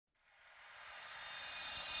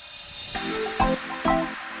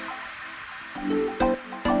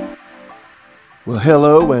Well,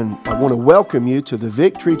 hello, and I want to welcome you to the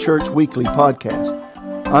Victory Church Weekly Podcast.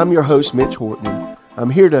 I'm your host, Mitch Horton, and I'm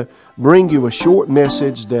here to bring you a short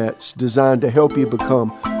message that's designed to help you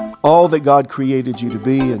become all that God created you to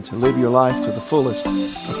be and to live your life to the fullest.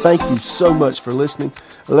 Thank you so much for listening.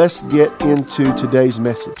 Let's get into today's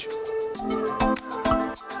message.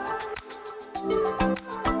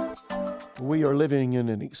 We are living in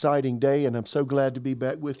an exciting day, and I'm so glad to be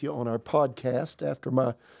back with you on our podcast after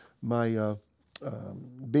my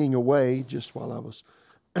being away just while I was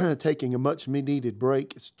taking a much needed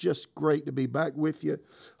break. It's just great to be back with you.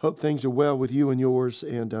 Hope things are well with you and yours.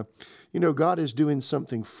 And, God is doing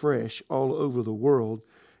something fresh all over the world.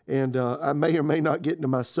 And I may or may not get into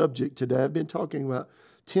my subject today. I've been talking about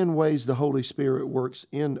 10 ways the Holy Spirit works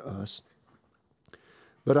in us.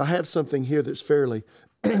 But I have something here that's fairly,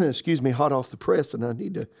 hot off the press, and I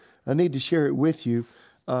need to share it with you.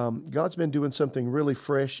 God's been doing something really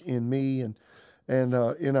fresh in me and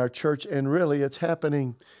in our church, and really it's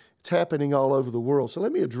happening all over the world. So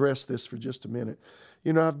let me address this for just a minute.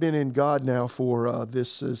 I've been in God now for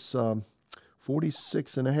this is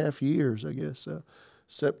 46 and a half years, I guess.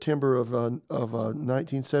 September of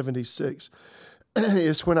 1976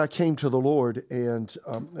 is when I came to the Lord, and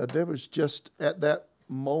there was just at that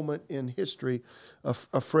moment in history a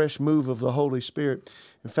fresh move of the Holy Spirit.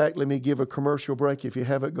 In fact, let me give a commercial break. If you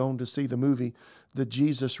haven't gone to see the movie The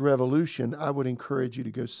Jesus Revolution, I would encourage you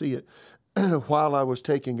to go see it. While I was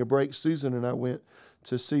taking a break, Susan and I went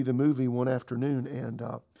to see the movie one afternoon, and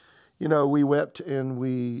we wept and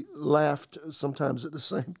we laughed sometimes at the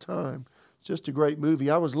same time. Just a great movie.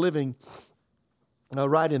 I was living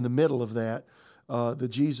right in the middle of that. The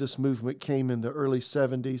Jesus movement came in the early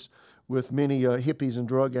 70s with many hippies and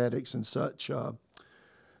drug addicts and such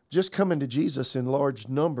just coming to Jesus in large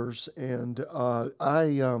numbers. And I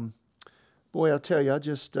tell you, I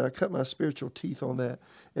just cut my spiritual teeth on that.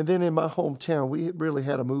 And then in my hometown, we really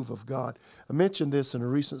had a move of God. I mentioned this in a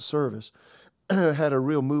recent service. Had a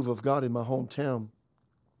real move of God in my hometown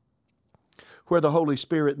where the Holy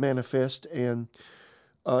Spirit manifest. And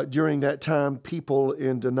during that time, people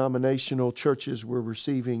in denominational churches were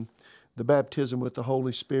receiving the baptism with the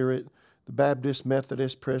Holy Spirit. The Baptist,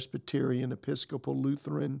 Methodist, Presbyterian, Episcopal,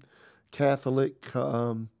 Lutheran, Catholic,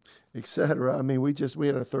 etc. I mean, we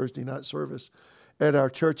had a Thursday night service at our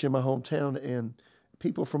church in my hometown, and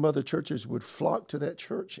people from other churches would flock to that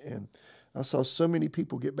church. And I saw so many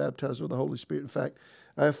people get baptized with the Holy Spirit. In fact,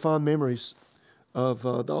 I have fond memories of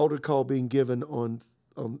the altar call being given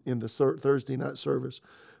in the Thursday night service,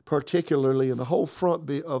 particularly in the whole front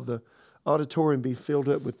of the auditorium be filled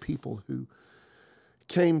up with people who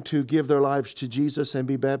came to give their lives to Jesus and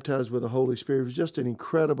be baptized with the Holy Spirit. It was just an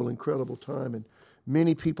incredible, incredible time, and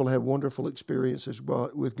many people had wonderful experiences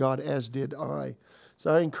with God, as did I.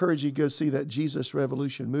 So I encourage you to go see that Jesus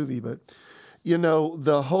Revolution movie. But,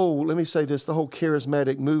 the whole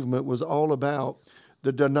charismatic movement was all about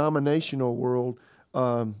the denominational world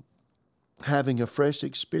having a fresh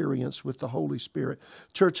experience with the Holy Spirit.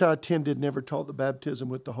 Church I attended never taught the baptism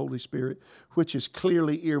with the Holy Spirit, which is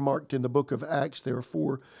clearly earmarked in the book of Acts. There are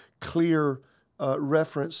 4 clear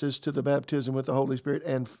references to the baptism with the Holy Spirit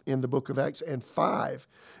and in the book of Acts, and 5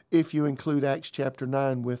 if you include Acts chapter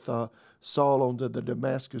 9 with Saul on the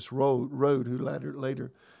Damascus road who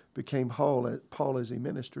later became Paul as he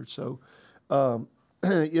ministered. So,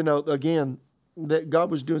 again, that God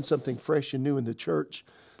was doing something fresh and new in the church,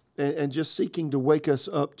 and just seeking to wake us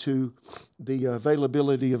up to the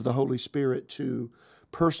availability of the Holy Spirit to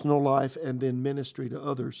personal life and then ministry to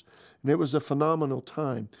others. And it was a phenomenal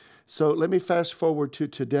time. So let me fast forward to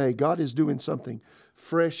today. God is doing something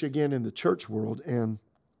fresh again in the church world. And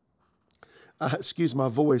excuse my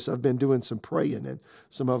voice, I've been doing some praying, and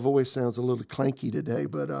so my voice sounds a little clanky today,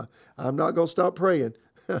 but I'm not going to stop praying.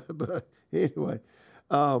 But anyway,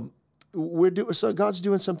 so God's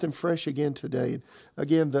doing something fresh again today.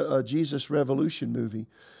 Again, the Jesus Revolution movie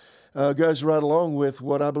goes right along with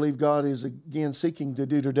what I believe God is again seeking to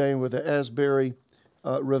do today with the Asbury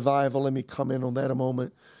revival. Let me comment on that a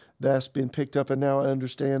moment. That's been picked up, and now I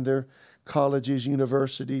understand there are colleges,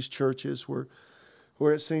 universities, churches where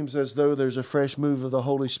it seems as though there's a fresh move of the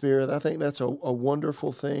Holy Spirit. I think that's a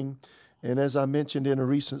wonderful thing. And as I mentioned in a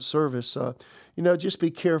recent service, just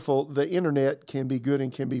be careful. The internet can be good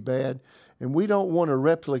and can be bad. And we don't want to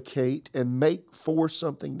replicate and make for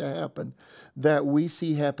something to happen that we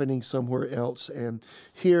see happening somewhere else. And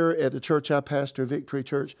here at the church I pastor, Victory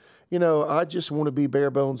Church, I just want to be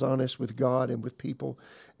bare bones honest with God and with people.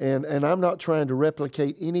 And I'm not trying to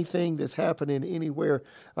replicate anything that's happening anywhere.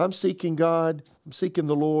 I'm seeking God. I'm seeking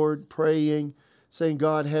the Lord, praying, saying,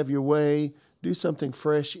 God, have your way. Do something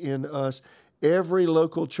fresh in us. Every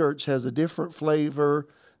local church has a different flavor,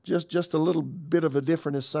 just a little bit of a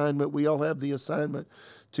different assignment. We all have the assignment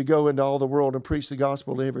to go into all the world and preach the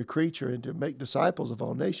gospel to every creature and to make disciples of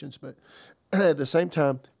all nations. But at the same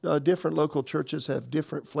time, different local churches have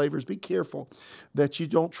different flavors. Be careful that you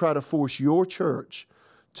don't try to force your church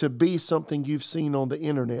to be something you've seen on the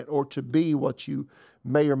internet or to be what you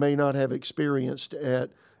may or may not have experienced at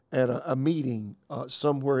a meeting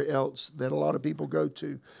somewhere else that a lot of people go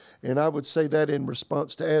to. And I would say that in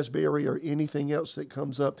response to Asbury or anything else that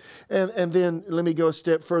comes up. And then let me go a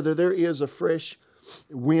step further. There is a fresh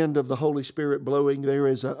wind of the Holy Spirit blowing. There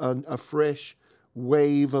is a fresh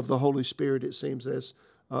wave of the Holy Spirit, it seems, as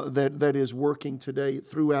that is working today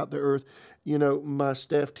throughout the earth. You know, my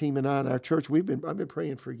staff team and I and our church, I've been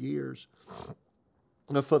praying for years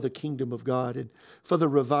for the kingdom of God and for the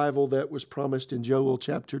revival that was promised in Joel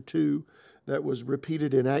chapter 2, that was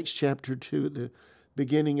repeated in Acts chapter 2 at the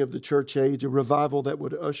beginning of the church age, a revival that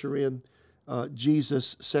would usher in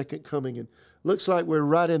Jesus' second coming. And looks like we're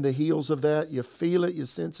right in the heels of that. You feel it, you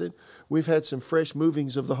sense it. We've had some fresh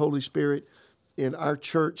movings of the Holy Spirit in our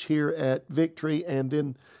church here at Victory, and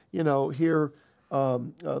then, you know, here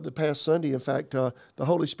the past Sunday, in fact, the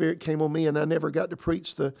Holy Spirit came on me, and I never got to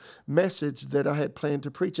preach the message that I had planned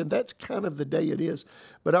to preach, and that's kind of the day it is.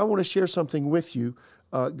 But I want to share something with you.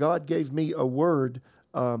 God gave me a word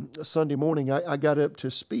Sunday morning. I got up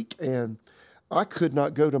to speak, and I could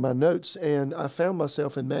not go to my notes, and I found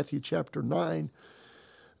myself in Matthew chapter 9,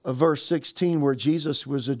 verse 16, where Jesus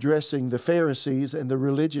was addressing the Pharisees and the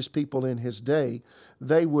religious people in his day.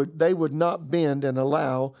 They would not bend and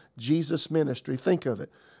allow Jesus' ministry. Think of it.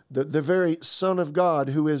 The very Son of God,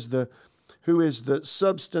 who is the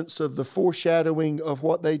substance of the foreshadowing of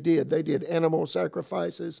what they did. They did animal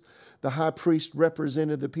sacrifices. The high priest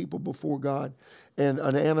represented the people before God, and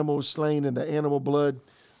an animal was slain, and the animal blood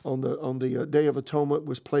on the Day of Atonement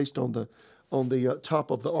was placed on the top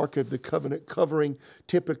of the Ark of the Covenant, covering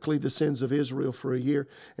typically the sins of Israel for a year.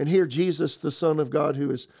 And here Jesus, the Son of God, who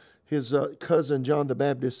is his cousin John the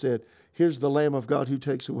Baptist, said, "Here's the Lamb of God who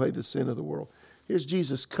takes away the sin of the world." Here's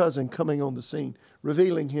Jesus' cousin coming on the scene,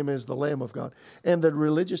 revealing him as the Lamb of God. And the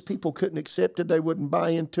religious people couldn't accept it. They wouldn't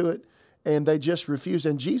buy into it, and they just refused.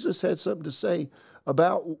 And Jesus had something to say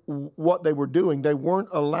about what they were doing. They weren't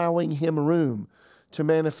allowing him room to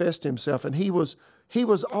manifest himself. And he was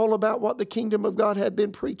all about what the kingdom of God had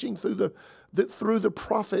been preaching through the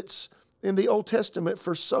prophets in the Old Testament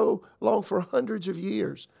for so long, for hundreds of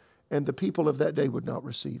years. And the people of that day would not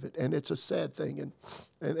receive it. And it's a sad thing.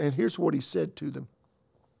 And here's what he said to them.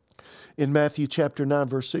 In Matthew chapter 9,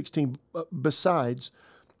 verse 16, besides,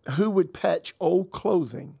 who would patch old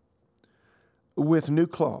clothing with new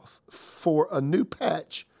cloth? For a new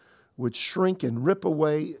patch would shrink and rip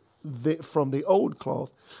away from the old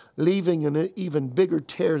cloth, leaving an even bigger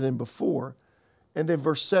tear than before. And then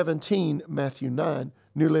verse 17, Matthew 9,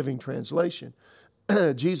 New Living Translation,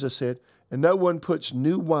 Jesus said, "And no one puts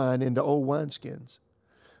new wine into old wineskins,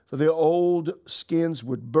 for the old skins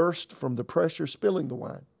would burst from the pressure, spilling the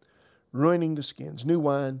wine, ruining the skins. New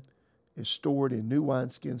wine is stored in new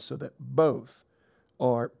wineskins so that both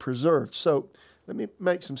are preserved." So let me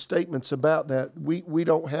make some statements about that.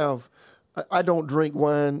 I don't drink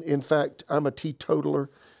wine. In fact, I'm a teetotaler.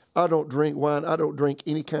 I don't drink wine. I don't drink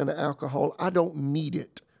any kind of alcohol. I don't need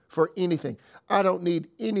it for anything. I don't need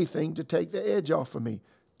anything to take the edge off of me.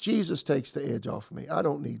 Jesus takes the edge off of me. I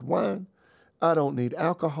don't need wine. I don't need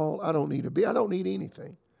alcohol. I don't need a beer. I don't need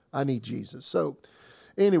anything. I need Jesus. So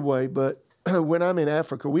anyway, but when I'm in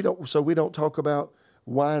Africa, we don't talk about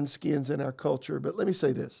wine skins in our culture. But let me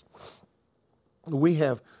say this. We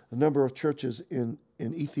have a number of churches in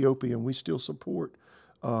Ethiopia, and we still support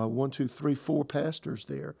 4 pastors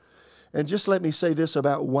there. And just let me say this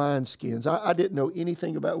about wineskins. I didn't know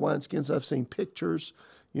anything about wineskins. I've seen pictures,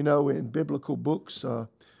 in biblical books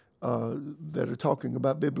that are talking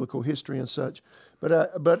about biblical history and such.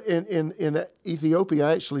 But in Ethiopia,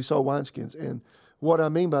 I actually saw wineskins. And what I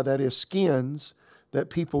mean by that is skins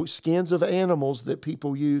of animals that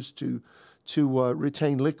people use to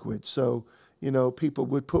retain liquid. So, people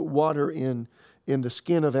would put water in the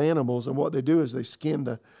skin of animals, and what they do is they skin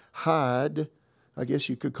the hide. I guess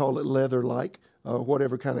you could call it leather-like,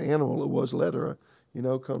 whatever kind of animal it was. Leather,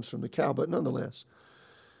 comes from the cow, but nonetheless.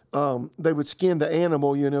 They would skin the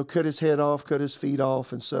animal, cut his head off, cut his feet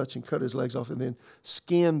off and such, and cut his legs off, and then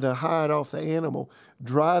skin the hide off the animal,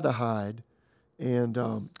 dry the hide, and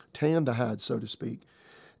tan the hide, so to speak.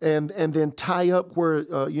 And then tie up where,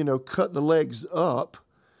 cut the legs up,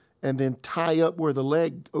 and then tie up where the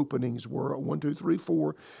leg openings were, 1, 2, 3,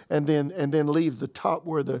 4, and then leave the top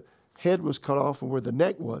where the head was cut off and where the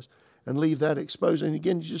neck was. and leave that exposed. And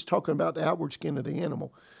again, you're just talking about the outward skin of the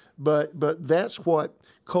animal. But that's what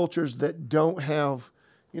cultures that don't have,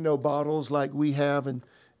 bottles like we have and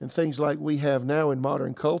things like we have now in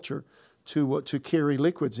modern culture to carry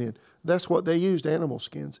liquids in. That's what they used, animal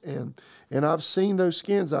skins. And I've seen those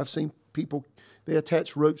skins. I've seen people, they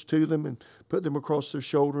attach ropes to them and put them across their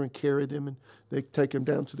shoulder and carry them, and they take them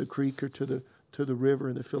down to the creek or to the river,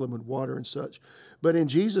 and they fill them with water and such. But in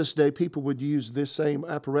Jesus' day, people would use this same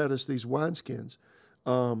apparatus, these wineskins,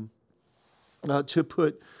 to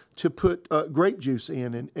put grape juice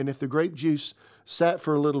in. And if the grape juice sat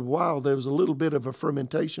for a little while, there was a little bit of a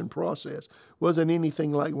fermentation process. Wasn't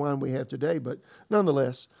anything like wine we have today, but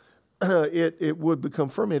nonetheless, it would become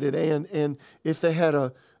fermented. And if they had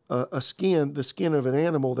the skin of an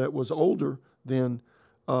animal that was older, then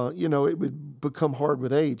it would become hard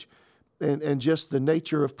with age. And just the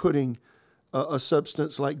nature of putting a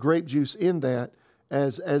substance like grape juice in that,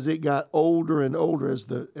 as it got older and older, as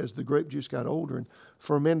the grape juice got older and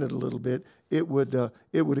fermented a little bit, it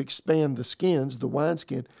would expand the skins, the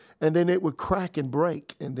wineskin, and then it would crack and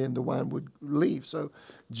break, and then the wine would leave. So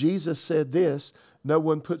Jesus said this: no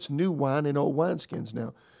one puts new wine in old wineskins.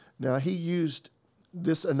 Now he used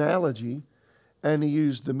this analogy, and he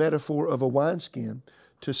used the metaphor of a wineskin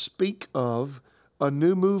to speak of a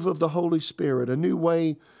new move of the Holy Spirit, a new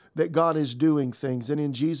way that God is doing things. And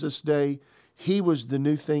in Jesus' day, he was the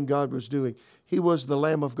new thing God was doing. He was the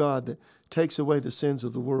Lamb of God that takes away the sins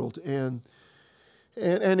of the world. And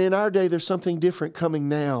in our day, there's something different coming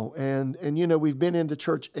now. And we've been in the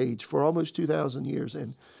church age for almost 2,000 years,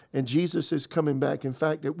 and Jesus is coming back. In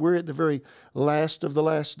fact, we're at the very last of the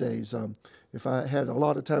last days. If I had a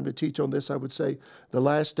lot of time to teach on this, I would say the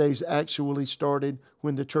last days actually started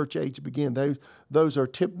when the church age began.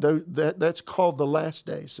 That's called the last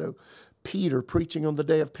days. So Peter, preaching on the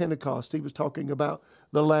day of Pentecost, he was talking about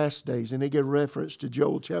the last days, and he gave reference to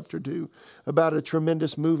Joel chapter 2 about a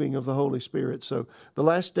tremendous moving of the Holy Spirit. So the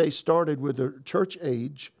last days started with the church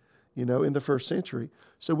age, in the first century.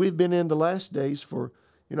 So we've been in the last days for,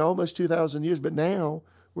 almost 2,000 years, but now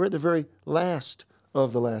we're at the very last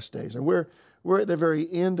of the last days, and we're at the very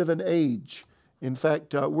end of an age. In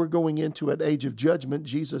fact, we're going into an age of judgment.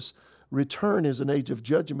 Jesus' return is an age of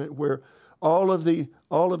judgment where all of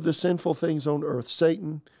the sinful things on earth,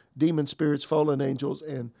 Satan, demon spirits, fallen angels,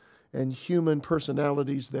 and human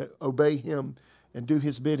personalities that obey him and do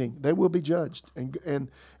his bidding, they will be judged. And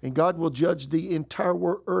God will judge the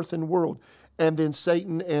entire earth and world. And then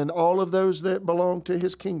Satan and all of those that belong to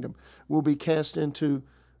his kingdom will be cast into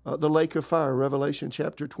the lake of fire. Revelation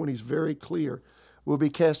chapter 20 is very clear. Will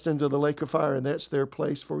be cast into the lake of fire, and that's their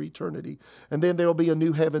place for eternity. And then there'll be a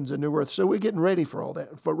new heavens and new earth. So we're getting ready for all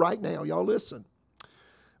that. But right now, y'all listen.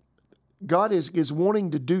 God is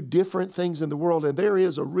wanting to do different things in the world, and there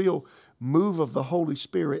is a real move of the Holy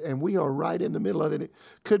Spirit, and we are right in the middle of it. It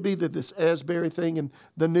could be that this Asbury thing and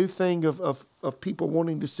the new thing of people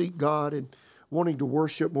wanting to seek God and wanting to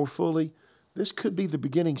worship more fully, this could be the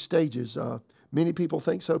beginning stages. Many people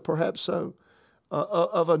think so, perhaps so,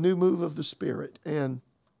 of a new move of the Spirit. And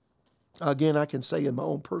again, I can say in my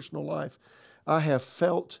own personal life, I have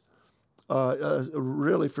felt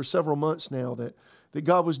really for several months now that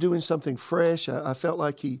God was doing something fresh. I felt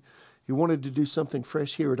like He wanted to do something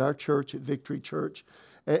fresh here at our church, at Victory Church.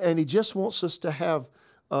 And He just wants us to have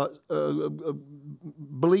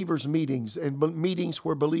believers' meetings and meetings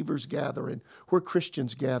where believers gather and where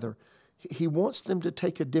Christians gather. He wants them to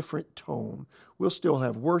take a different tone. We'll still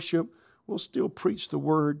have worship. We'll still preach the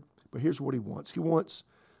word. But here's what He wants. He wants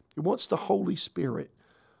the Holy Spirit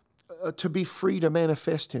to be free to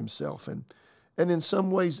manifest Himself. And in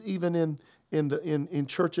some ways, even in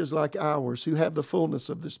churches like ours who have the fullness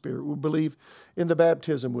of the Spirit, we believe in the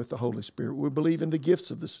baptism with the Holy Spirit. We believe in the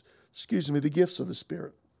gifts of the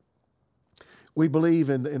Spirit. We believe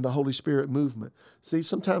in the Holy Spirit movement. See,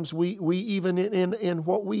 sometimes we even in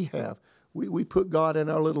what we have, we put God in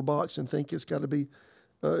our little box and think it's got to be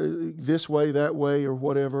this way, that way, or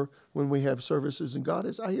whatever when we have services. And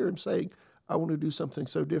I hear Him saying, I want to do something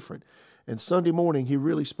so different. And Sunday morning, He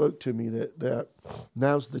really spoke to me that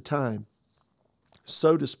now's the time,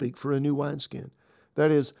 so to speak, for a new wineskin.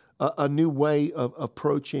 That is a new way of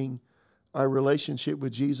approaching our relationship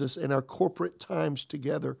with Jesus and our corporate times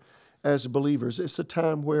together as believers. It's a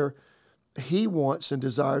time where He wants and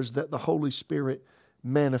desires that the Holy Spirit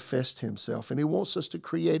manifest Himself. And He wants us to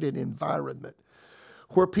create an environment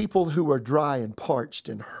where people who are dry and parched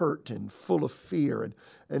and hurt and full of fear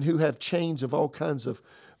and who have chains of all kinds of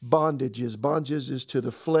bondages to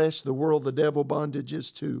the flesh, the world, the devil,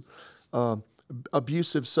 bondages to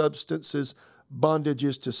abusive substances,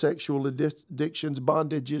 bondages to sexual addictions,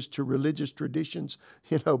 bondages to religious traditions,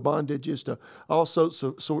 bondages to all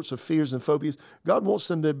sorts of fears and phobias. God wants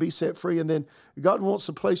them to be set free, and then God wants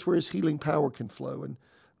a place where His healing power can flow.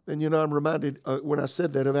 And I'm reminded when I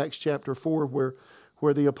said that of Acts chapter 4,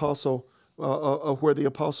 where the where the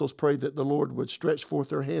apostles prayed that the Lord would stretch forth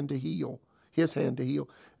their hand to heal, His hand to heal,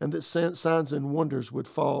 and that signs and wonders would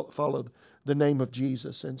follow the name of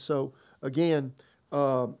Jesus. And so again,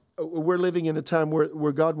 we're living in a time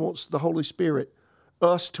where God wants the Holy Spirit,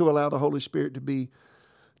 us to allow the Holy Spirit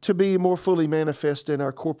to be more fully manifest in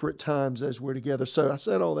our corporate times as we're together. So I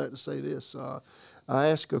said all that to say this. I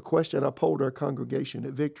asked a question. I polled our congregation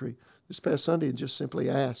at Victory this past Sunday and just simply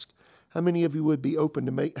asked, how many of you would be open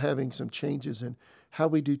to having some changes in how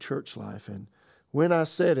we do church life? And when I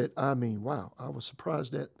said it, I mean, wow, I was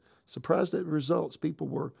surprised at the results. People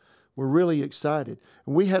were really excited.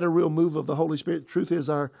 And we had a real move of the Holy Spirit. The truth is,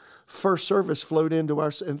 our first service flowed into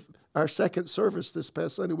our second service this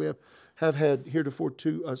past Sunday. We have had heretofore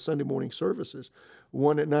two Sunday morning services,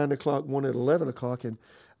 one at 9 o'clock, one at 11 o'clock. And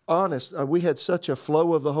we had such a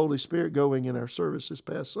flow of the Holy Spirit going in our service this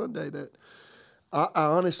past Sunday that I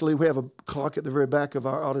honestly, we have a clock at the very back of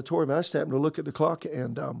our auditorium. I just happened to look at the clock,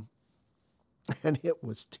 and it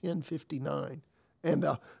was 10:59. And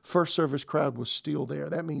the first service crowd was still there.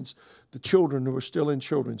 That means the children were still in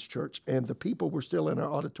children's church, and the people were still in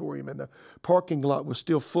our auditorium, and the parking lot was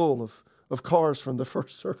still full of cars from the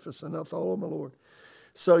first service. And I thought, oh, my Lord.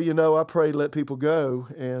 So, I pray let people go.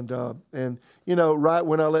 And right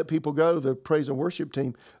when I let people go, the praise and worship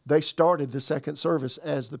team, they started the second service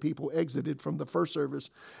as the people exited from the first service.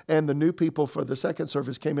 And the new people for the second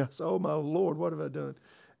service came out and said, oh, my Lord, what have I done?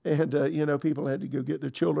 And, people had to go get their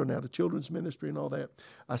children out of children's ministry and all that.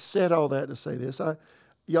 I said all that to say this. I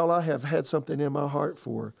have had something in my heart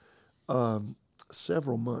for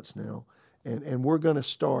several months now, and we're going to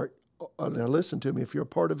start. Now, listen to me. If you're a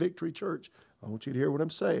part of Victory Church, I want you to hear what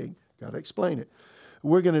I'm saying. Got to explain it.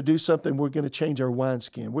 We're going to do something. We're going to change our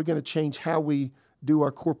wineskin. We're going to change how we do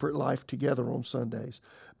our corporate life together on Sundays,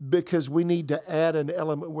 because we need to add an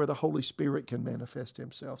element where the Holy Spirit can manifest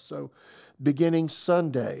Himself. So beginning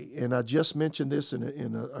Sunday, and I just mentioned this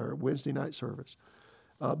in our Wednesday night service,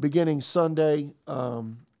 beginning Sunday,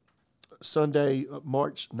 March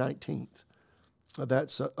 19th.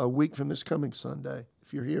 That's a week from this coming Sunday.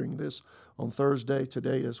 If you're hearing this on Thursday,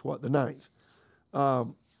 today is what, the 9th.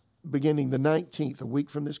 Beginning the 19th, a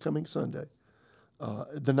week from this coming Sunday,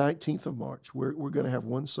 the 19th of March, we're going to have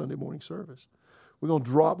one Sunday morning service. We're going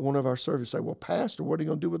to drop one of our services. Say, well, Pastor, what are you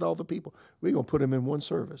going to do with all the people? We're going to put them in one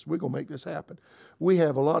service. We're going to make this happen. We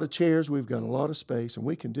have a lot of chairs. We've got a lot of space, and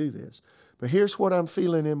we can do this. But here's what I'm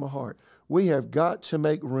feeling in my heart. We have got to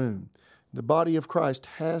make room. The body of Christ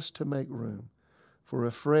has to make room for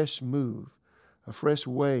a fresh move, a fresh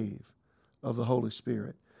wave of the Holy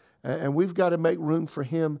Spirit. And we've got to make room for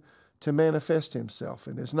Him to manifest Himself.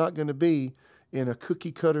 And it's not going to be in a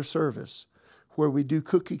cookie-cutter service where we do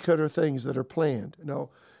cookie-cutter things that are planned. No,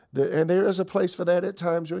 and there is a place for that at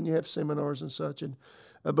times when you have seminars and such.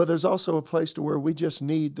 But there's also a place to where we just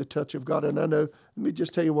need the touch of God. And I know, let me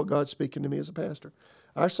just tell you what God's speaking to me as a pastor.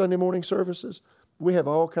 Our Sunday morning services, we have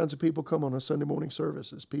all kinds of people come on our Sunday morning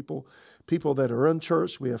services. People that are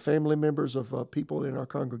unchurched. We have family members of people in our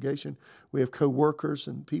congregation. We have co-workers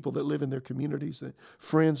and people that live in their communities,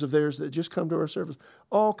 friends of theirs that just come to our service.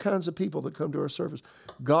 All kinds of people that come to our service.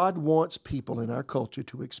 God wants people in our culture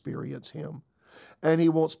to experience Him. And He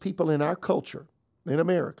wants people in our culture, in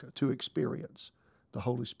America, to experience the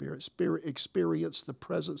Holy Spirit. Experience the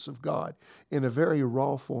presence of God in a very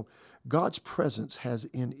raw form. God's presence has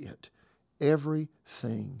in it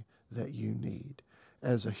everything that you need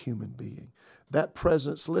as a human being. That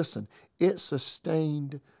presence, listen, it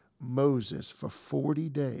sustained Moses for 40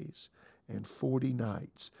 days and 40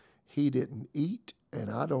 nights. He didn't eat, and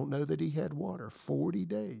I don't know that he had water. 40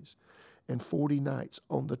 days and 40 nights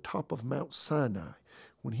on the top of Mount Sinai.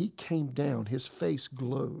 When he came down, his face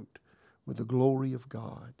glowed with the glory of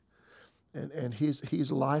God. And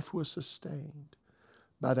his life was sustained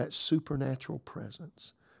by that supernatural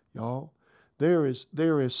presence. Y'all, there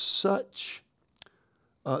is such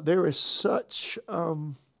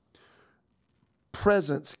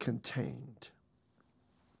presence contained,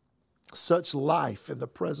 such life in the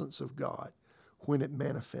presence of God when it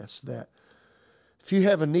manifests, that if you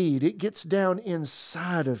have a need, it gets down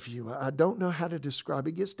inside of you. I don't know how to describe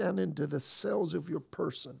it. It gets down into the cells of your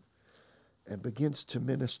person and begins to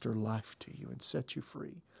minister life to you and set you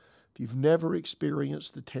free. If you've never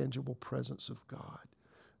experienced the tangible presence of God,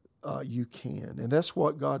 you can. And that's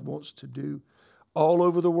what God wants to do all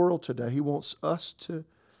over the world today. He wants us to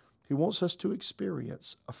He wants us to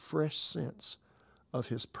experience a fresh sense of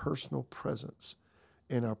His personal presence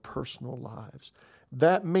in our personal lives.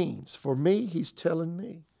 That means, for me, He's telling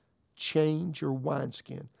me, change your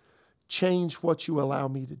wineskin. Change what you allow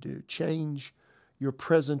me to do. Change your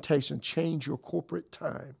presentation. Change your corporate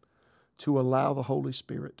time to allow the Holy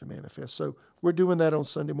Spirit to manifest. So we're doing that on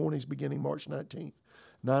Sunday mornings beginning March 19th,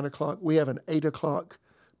 9 o'clock. We have an 8 o'clock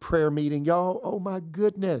prayer meeting. Y'all, oh my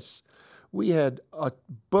goodness. We had a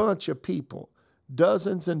bunch of people,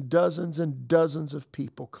 dozens and dozens and dozens of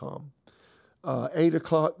people come. 8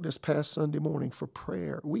 o'clock this past Sunday morning for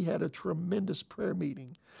prayer. We had a tremendous prayer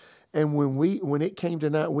meeting. And when it came to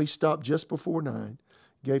 9, we stopped just before 9,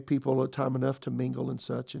 gave people time enough to mingle and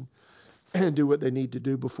such and do what they need to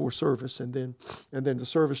do before service. And then the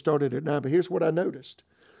service started at 9. But here's what I noticed.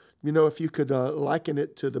 You know, if you could liken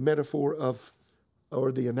it to the metaphor of,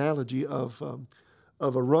 or the analogy of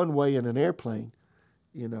a runway and an airplane,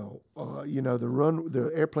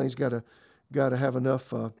 the airplane's got to have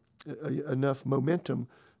enough momentum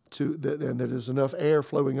and that there's enough air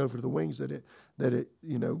flowing over the wings that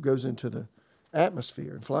it goes into the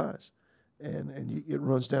atmosphere and flies, and it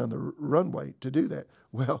runs down the runway to do that.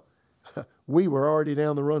 Well, we were already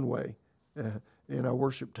down the runway in our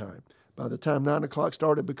worship time. By the time 9 o'clock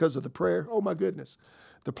started, because of the prayer, oh my goodness,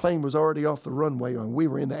 the plane was already off the runway and we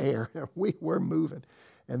were in the air. We were moving.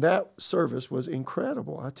 And that service was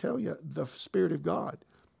incredible. I tell you, the Spirit of God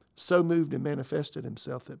so moved and manifested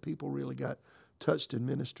Himself that people really got touched and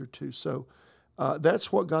ministered to. So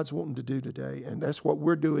that's what God's wanting to do today, and that's what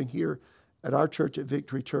we're doing here at our church at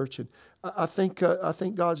Victory Church. And I think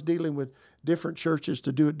God's dealing with different churches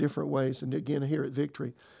to do it different ways. And again, here at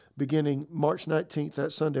Victory, beginning March 19th,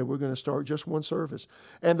 that Sunday, we're going to start just one service.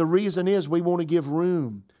 And the reason is we want to give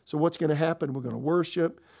room. So what's going to happen? We're going to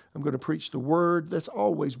worship. I'm going to preach the Word.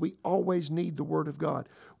 We always need the Word of God.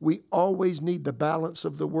 We always need the balance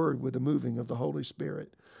of the Word with the moving of the Holy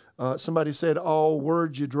Spirit. Somebody said, all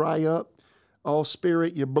words you dry up, all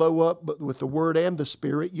spirit you blow up, but with the Word and the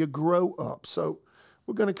Spirit you grow up. So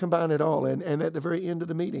we're going to combine it all. And at the very end of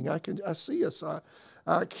the meeting, I see us.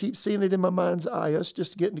 I keep seeing it in my mind's eye, us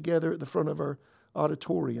just getting together at the front of our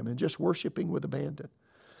auditorium and just worshiping with abandon.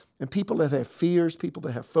 And people that have fears, people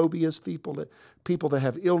that have phobias, people that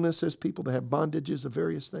have illnesses, people that have bondages of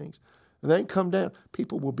various things. And they come down.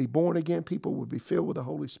 People will be born again. People will be filled with the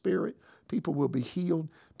Holy Spirit. People will be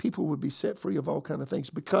healed. People will be set free of all kinds of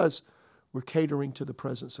things because we're catering to the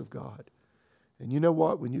presence of God. And you know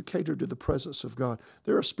what? When you cater to the presence of God,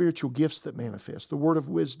 there are spiritual gifts that manifest. The word of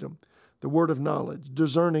wisdom, the word of knowledge,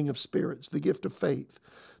 discerning of spirits, the gift of faith,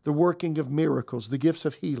 the working of miracles, the gifts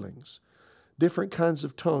of healings, different kinds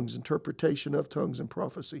of tongues, interpretation of tongues and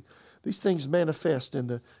prophecy. These things manifest in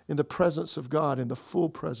the presence of God, in the full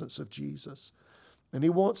presence of Jesus. And He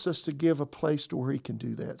wants us to give a place to where He can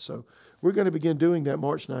do that. So we're going to begin doing that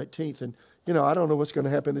March 19th. And, I don't know what's going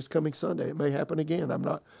to happen this coming Sunday. It may happen again.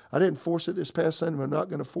 I didn't force it this past Sunday. I'm not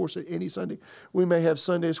going to force it any Sunday. We may have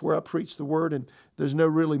Sundays where I preach the Word and there's no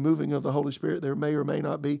really moving of the Holy Spirit. There may or may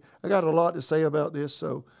not be. I got a lot to say about this,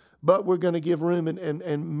 but we're going to give room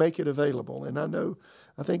and make it available. And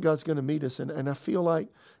I think God's going to meet us. And I feel like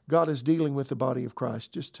God is dealing with the body of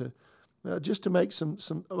Christ just to make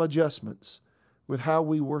some adjustments with how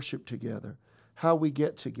we worship together, how we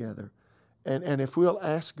get together. And if we'll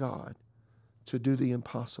ask God to do the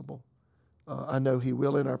impossible, I know He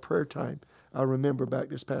will in our prayer time. I remember back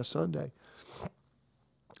this past Sunday,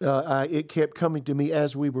 it kept coming to me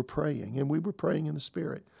as we were praying, and we were praying in the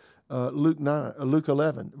Spirit. Luke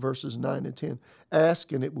 11, verses 9 and 10.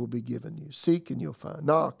 Ask and it will be given you. Seek and you'll find.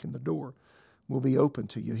 Knock and the door will be open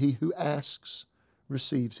to you. He who asks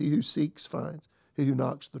receives. He who seeks finds. He who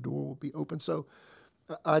knocks, the door will be open. So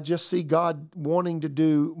I just see God wanting to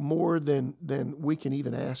do more than we can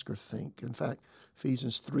even ask or think. In fact,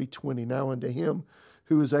 Ephesians 3:20, now unto Him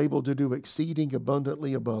who is able to do exceeding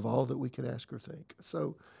abundantly above all that we could ask or think.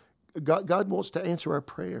 So God wants to answer our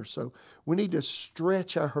prayers. So we need to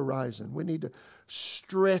stretch our horizon. We need to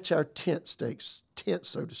stretch our tent,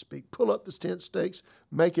 so to speak. Pull up the tent stakes,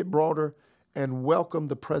 make it broader, and welcome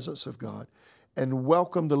the presence of God, and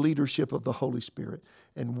welcome the leadership of the Holy Spirit,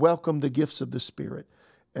 and welcome the gifts of the Spirit,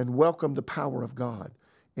 and welcome the power of God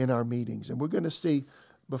in our meetings. And we're going to see,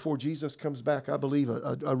 before Jesus comes back, I believe,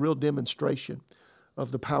 a real demonstration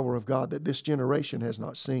of the power of God that this generation has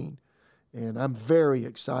not seen. And I'm very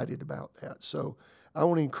excited about that. So I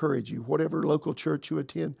want to encourage you, whatever local church you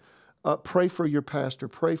attend, pray for your pastor,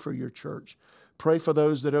 pray for your church, Pray for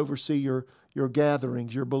those that oversee your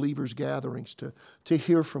gatherings, your believers' gatherings, to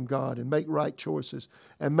hear from God and make right choices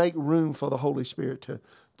and make room for the Holy Spirit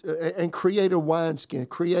and create a wineskin,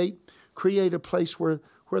 create a place where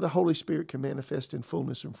the Holy Spirit can manifest in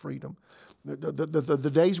fullness and freedom.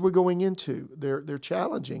 The days we're going into, they're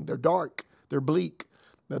challenging, they're dark, they're bleak,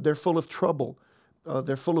 they're full of trouble,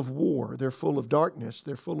 they're full of war, they're full of darkness,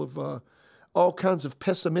 they're full of all kinds of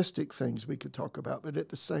pessimistic things we could talk about. But at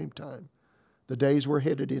the same time, the days we're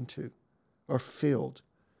headed into are filled,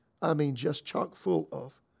 just chock full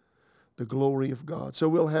of the glory of God. So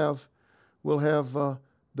we'll have the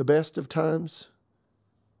best of times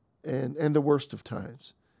and the worst of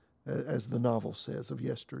times, as the novel says, of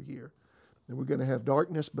yesteryear. And we're going to have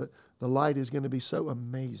darkness, but the light is going to be so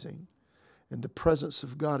amazing. And the presence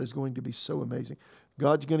of God is going to be so amazing.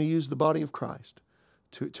 God's going to use the body of Christ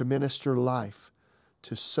to minister life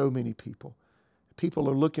to so many people. People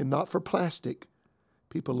are looking not for plastic.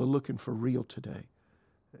 People are looking for real today.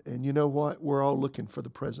 And you know what? We're all looking for the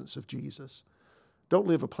presence of Jesus. Don't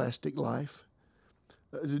live a plastic life.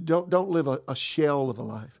 Don't live a shell of a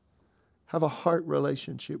life. Have a heart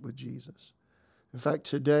relationship with Jesus. In fact,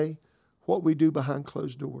 today, what we do behind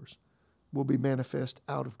closed doors will be manifest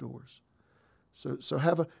out of doors. So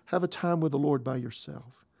have a time with the Lord by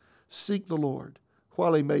yourself. Seek the Lord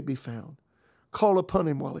while he may be found. Call upon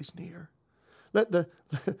him while he's near. Let the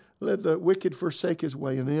wicked forsake his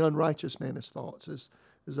way and the unrighteous man his thoughts, as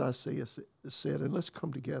Isaiah said. And let's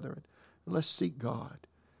come together and let's seek God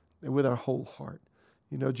and with our whole heart.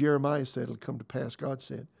 You know, Jeremiah said it'll come to pass, God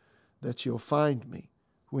said, that you'll find me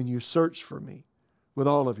when you search for me with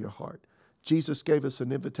all of your heart. Jesus gave us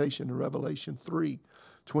an invitation in Revelation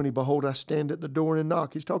 3:20. Behold, I stand at the door and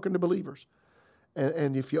knock. He's talking to believers.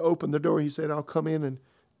 And if you open the door, he said, I'll come in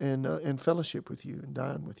and fellowship with you and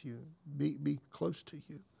dine with you, be close to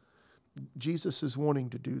you. Jesus is wanting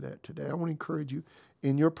to do that today. I want to encourage you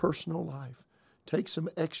in your personal life, take some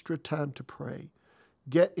extra time to pray.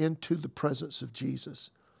 Get into the presence of Jesus.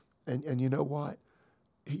 And you know what?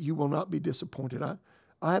 You will not be disappointed. I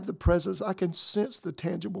have the presence. I can sense the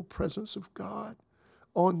tangible presence of God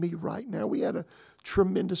on me right now. We had a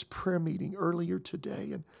tremendous prayer meeting earlier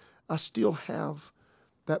today, and I still have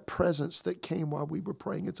that presence that came while we were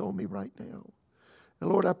praying. It's on me right now. And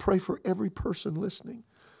Lord, I pray for every person listening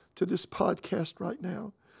to this podcast right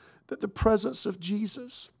now, that the presence of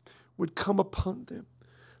Jesus would come upon them.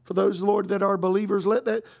 For those, Lord, that are believers, let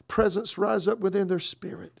that presence rise up within their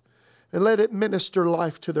spirit, and let it minister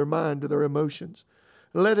life to their mind, to their emotions.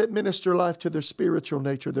 Let it minister life to their spiritual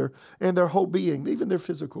nature, and their whole being, even their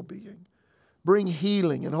physical being. Bring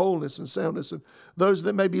healing and wholeness and soundness. And those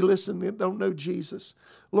that may be listening that don't know Jesus,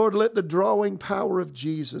 Lord, let the drawing power of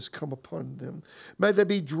Jesus come upon them. May they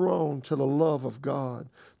be drawn to the love of God,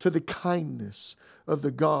 to the kindness of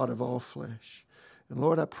the God of all flesh. And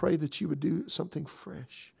Lord, I pray that you would do something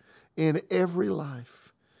fresh in every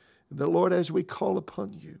life. And that, Lord, as we call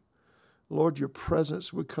upon you, Lord, your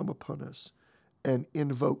presence would come upon us and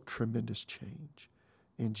invoke tremendous change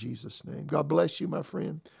in Jesus' name. God bless you, my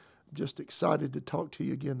friend. I'm just excited to talk to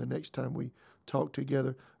you again the next time we talk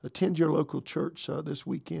together. Attend your local church this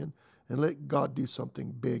weekend and let God do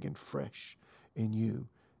something big and fresh in you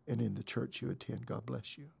and in the church you attend. God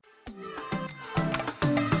bless you.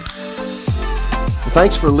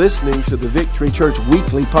 Thanks for listening to the Victory Church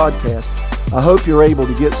Weekly Podcast. I hope you're able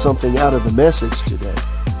to get something out of the message today.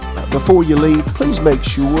 Before you leave, please make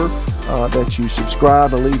sure that you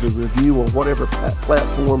subscribe and leave a review on whatever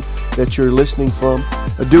platform that you're listening from.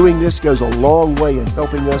 Doing this goes a long way in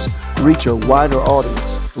helping us reach a wider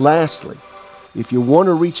audience. Lastly, if you want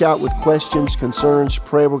to reach out with questions, concerns,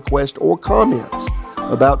 prayer requests, or comments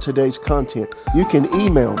about today's content, you can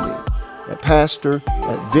email me at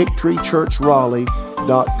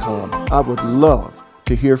pastor@victorychurchraleigh.com. I would love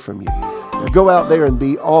to hear from you. Now go out there and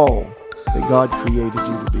be all that God created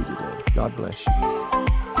you to be today. God bless you.